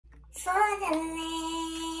for the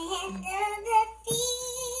land of the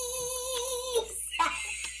thieves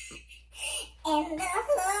and the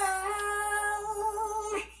home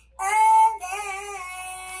of the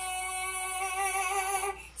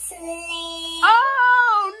slave.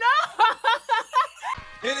 Oh no!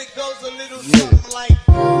 And it goes a little something like.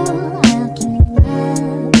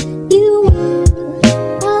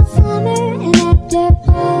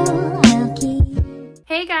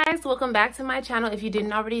 Hey guys, welcome back to my channel. If you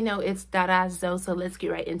didn't already know, it's Dadazoe, so let's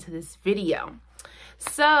get right into this video.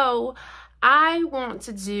 So I want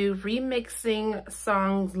to do remixing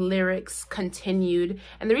songs lyrics continued,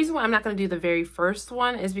 and the reason why I'm not going to do the very first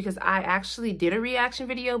one is because I actually did a reaction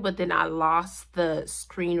video, but then I lost the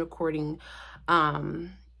screen recording of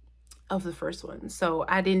the first one, so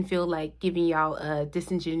I didn't feel like giving y'all a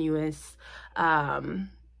disingenuous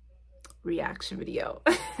reaction video.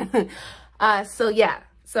 So yeah,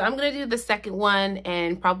 so I'm gonna do the second one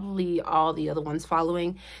and probably all the other ones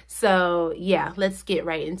following. So yeah, let's get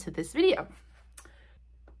right into this video.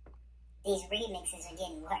 These remixes are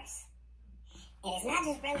getting worse, and it's not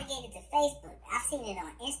just relegated to Facebook. I've seen it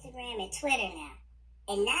on Instagram and Twitter now,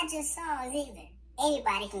 and not just songs either.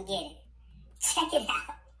 Anybody can get it. Check it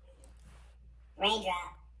out.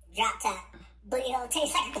 Raindrop, drop top, booty hole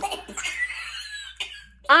tastes like a booty pop.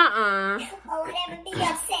 Or whatever, be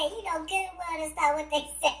upset. You know good well that's not what they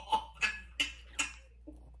say.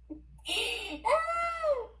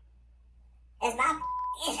 Oh, that's my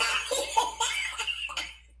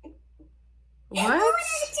What?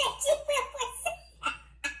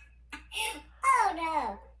 Oh no.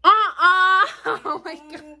 Oh my god.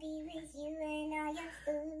 I'll be with you and all your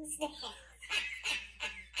food stamps.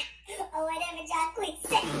 Or whatever John Quick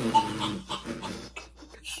said.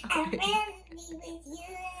 I'd rather be with you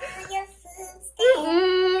and all your food stamps.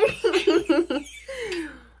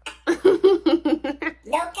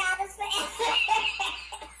 No condoms forever.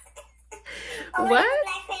 Or What? whatever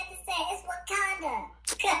Black Panther said, it's Wakanda.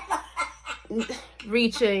 Come on.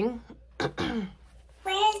 Reaching.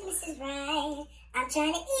 Where's Mrs. Right? I'm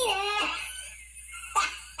trying to eat her.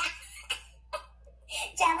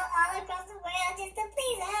 Travel all across the world just to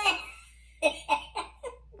please her.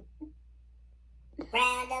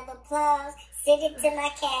 Round of applause, send it to my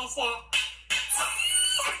cash app.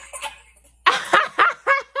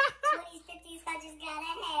 20s, 50s, hundreds, gotta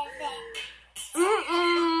have that.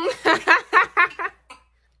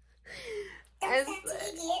 Don't stop till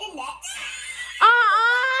you get a nut.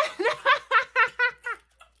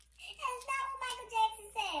 That's not what Michael Jackson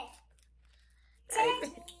said. Touch me,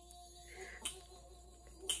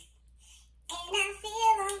 and I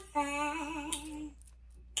feel on fire.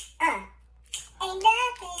 Ain't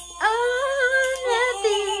nothing.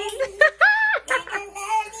 Nothing. Like I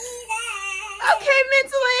love these eyes. Okay,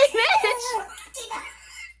 mentally, Mitch.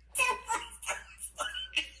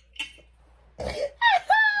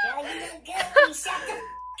 Girl, you look good when you shut the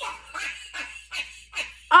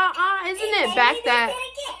Isn't it back that?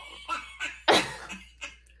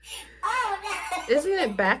 Oh no. Isn't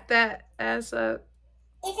it back that ass up?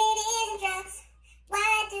 If it isn't drugs,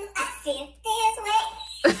 why do I feel this way?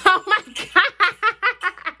 Oh my god.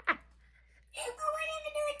 Oh, whatever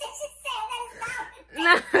New Edition said, No.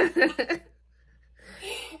 that is not.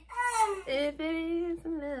 If it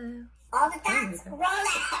isn't love. All the thoughts roll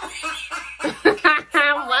out.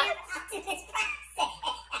 What? Optimus Prime said.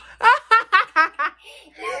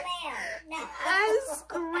 No, ma'am. No. I'm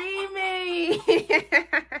screaming.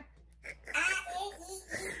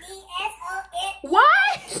 I-N-E-E-D-S-O-N.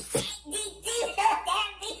 What?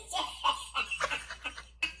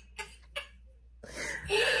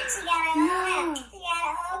 She got her own house. She got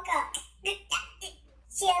her own cup.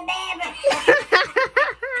 She a bad girl.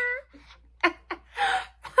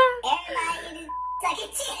 Everybody in this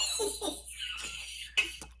sucking titties.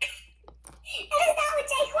 That is not what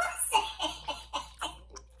Jay Quan said.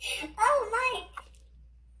 Oh my.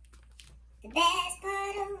 The best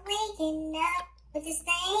part of waking up with this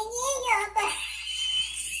thing in your butt.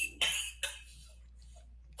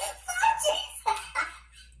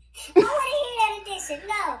 I want to hear that edition.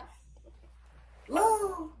 No.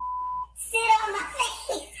 Move. Sit on my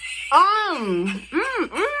face.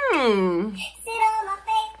 Sit on my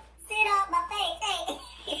face. Sit on my face. Hey.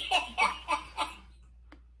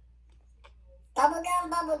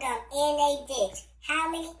 Bubblegum in a ditch. How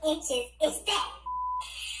many inches is that?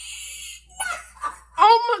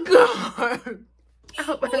 Oh my god. I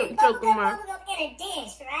hope I No. don't choke on my. Bubblegum in a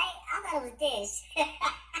dish, right? I thought it was dish.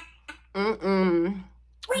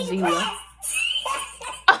 Where's your Zero. breast?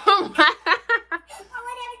 Oh my. Or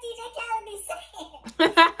whatever DJ Khaled be saying.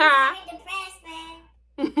 I'm depressed, man.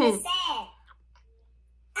 It's sad.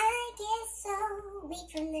 I weak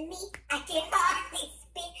from the meat. I can hardly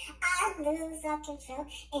speak. I lose all control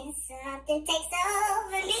and something takes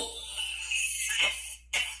over me.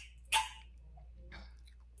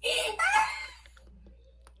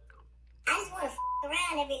 I just want to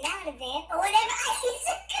around every now and then or whatever I used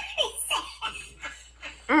to say.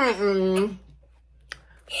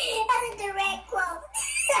 That's a direct quote.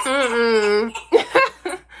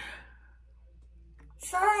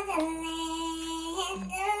 For the land of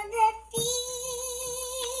the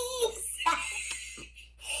thieves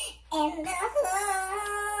and the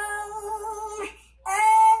home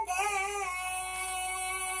of the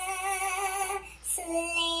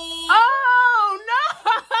slaves. Oh no!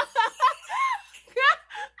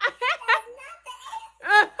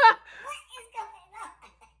 What is going on?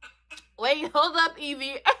 Wait, hold up,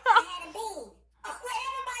 Evie. I had a bean.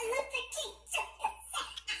 Whatever my Luther King said.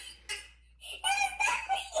 That is not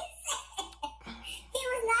what you said. He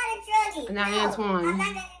was not a druggie. Not No, Antoine.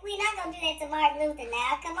 we're not gonna do that to Martin Luther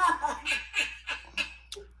now. Come on.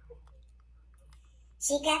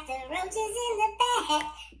 She got the roaches in the back.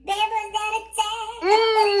 There was that attack.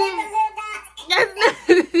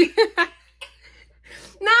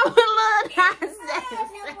 Not what Lil Nas Oh, says.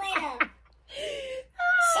 no bueno.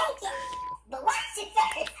 Shake it, but watch it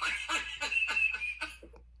first.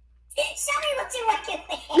 Show me what you're working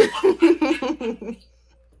with.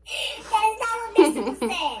 That is not what Mr.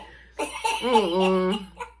 said.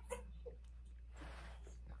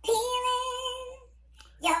 Peeling.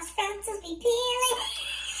 Y'all's frontals be peeling.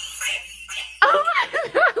 Oh my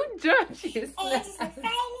God, who drunk she is? Edges look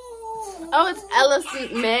frightening. Oh, it's Ellison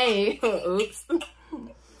May. Oops. Oh.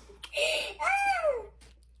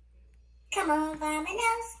 Come on,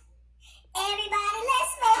 Vominos. Everybody,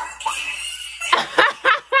 let's smoke.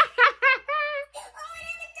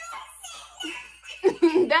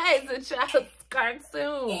 That is a child's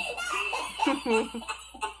cartoon. Y'all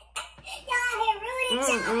here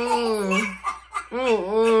ruining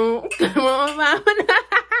Come on, Mama.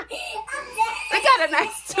 They got a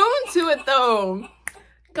nice tune to it, though.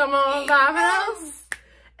 Come on, Vominos.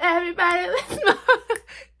 Everybody, let's smoke.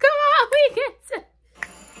 Come on, we get to.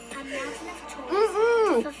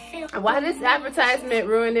 Why this advertisement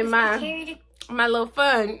ruining my little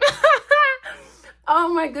fun?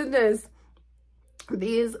 Oh my goodness.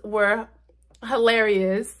 These were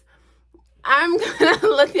hilarious. I'm gonna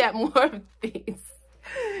look at more of these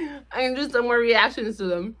and do some more reactions to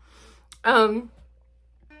them.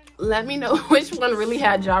 Let me know which one really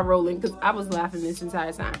had jaw rolling, because I was laughing this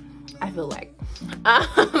entire time, I feel like.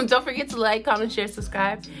 Don't forget to like, comment, share,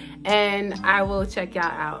 subscribe, and I will check y'all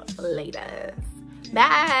out later.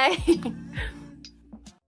 Bye.